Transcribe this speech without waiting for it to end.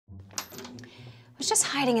was just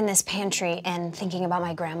hiding in this pantry and thinking about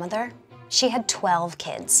my grandmother. She had 12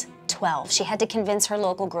 kids, 12. She had to convince her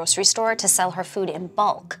local grocery store to sell her food in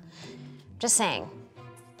bulk. Just saying,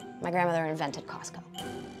 my grandmother invented Costco.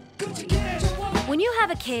 When you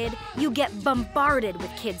have a kid, you get bombarded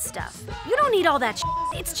with kid stuff. You don't need all that shit.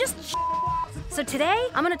 It's just shit. So today,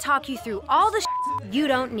 I'm gonna talk you through all the shit you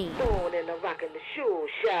don't need.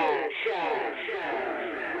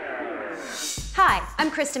 Hi, I'm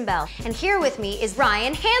Kristen Bell, and here with me is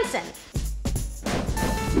Ryan Hansen.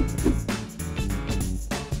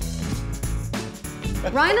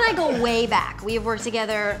 Ryan and I go way back. We have worked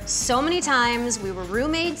together so many times. We were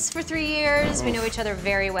roommates for 3 years. We know each other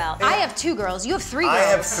very well. I have 2 girls, you have 3 girls. I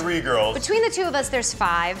have 3 girls. Between the 2 of us, there's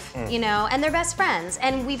 5, you know, and they're best friends.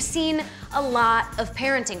 And we've seen a lot of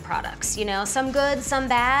parenting products, you know, some good, some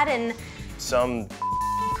bad, and some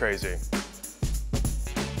crazy.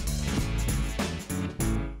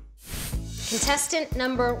 Contestant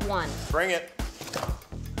number 1. Bring it.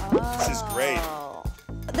 Oh. This is great.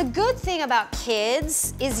 The good thing about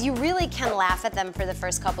kids is you really can laugh at them for the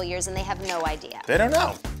first couple years and they have no idea. They don't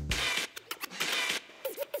know.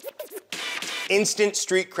 Instant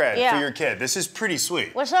street cred for your kid. This is pretty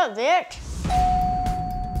sweet. What's up, Vic?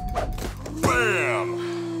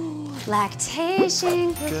 Bam!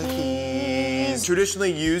 Lactation cookies.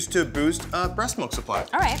 Traditionally used to boost breast milk supply.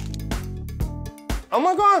 All right. Oh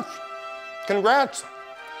my gosh! Congrats.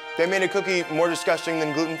 They made a cookie more disgusting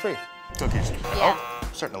than gluten-free cookies. Yeah. Oh,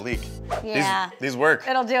 starting to leak. Yeah. These work.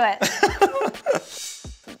 It'll do it.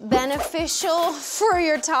 Beneficial for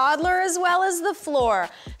your toddler as well as the floor.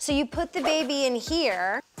 So you put the baby in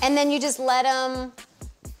here, and then you just let him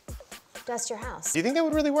dust your house. Do you think that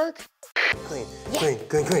would really work? Clean, Yeah. clean,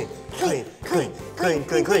 clean, clean, clean, clean, clean,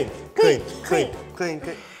 clean, clean, clean, clean, clean,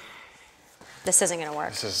 clean. This isn't gonna work.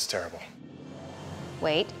 This is terrible.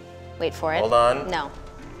 Wait for it. Hold on. No.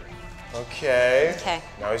 Okay. Okay.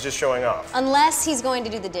 Now he's just showing off. Unless he's going to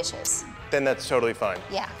do the dishes. Then that's totally fine.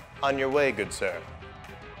 Yeah. On your way, good sir.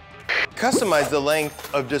 Customize the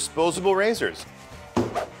length of disposable razors.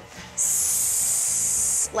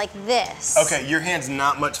 Like this. Okay, your hand's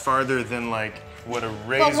not much farther than like what a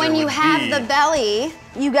razor would be. But when you have the belly,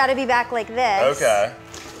 you gotta be back like this. Okay.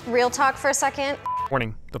 Real talk for a second.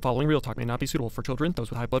 Warning, the following real talk may not be suitable for children, those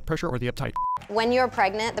with high blood pressure, or the uptight. When you're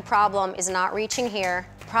pregnant, the problem is not reaching here.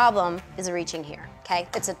 The problem is reaching here, okay?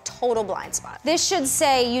 It's a total blind spot. This should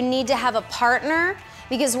say you need to have a partner,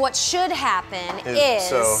 because what should happen is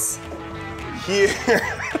So, here.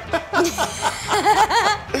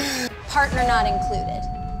 partner not included.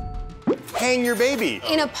 Hang your baby.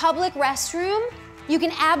 In a public restroom, you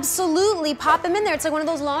can absolutely pop them in there. It's like one of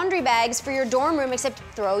those laundry bags for your dorm room, except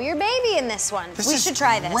throw your baby in this one. We should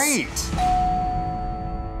try this. Great.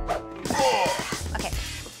 Okay.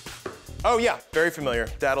 Oh yeah, very familiar.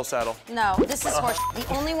 Daddle saddle. No, this is horse. The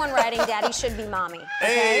only one riding daddy should be mommy. Okay?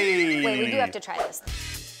 Hey. Wait, we do have to try this.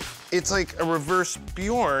 It's like a reverse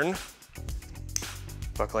Bjorn.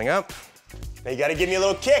 Buckling up. Now you gotta give me a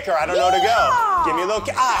little kick or I don't know where to go. Give me a little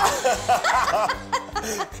kick. Ah!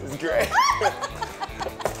 This is great.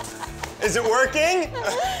 Is it working?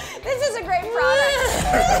 This is a great product.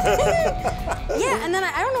 Yeah, and then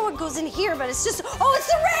I don't know what goes in here, but it's just, oh, it's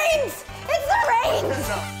the reins! It's the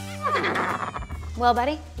reins! Well,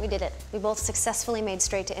 buddy, we did it. We both successfully made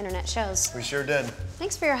straight to internet shows. We sure did.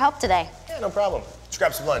 Thanks for your help today. Yeah, no problem. Let's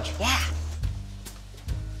grab some lunch. Yeah.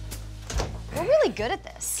 We're really good at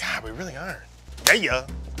this. God, we really are. Yeah.